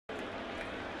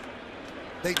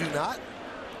They do not.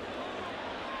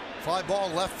 Fly ball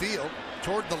left field.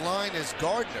 Toward the line is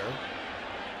Gardner.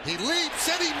 He leaps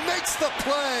and he makes the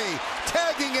play.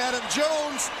 Tagging Adam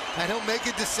Jones, and he'll make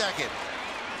it to second.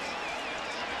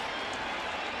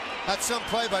 That's some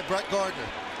play by Brett Gardner.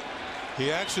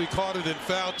 He actually caught it in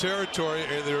foul territory,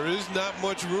 and there is not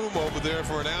much room over there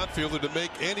for an outfielder to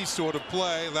make any sort of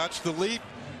play. That's the leap,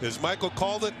 as Michael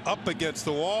called it, up against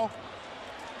the wall.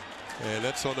 And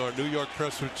that's on our New York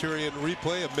Presbyterian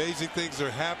replay. Amazing things are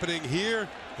happening here.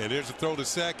 And here's a throw to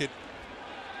second.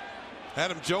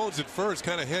 Adam Jones at first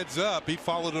kind of heads up. He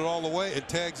followed it all the way and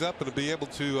tags up and will be able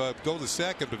to go to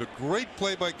second. But a great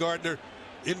play by Gardner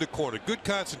in the corner. Good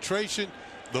concentration.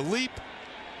 The leap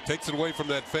takes it away from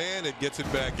that fan and gets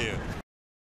it back in.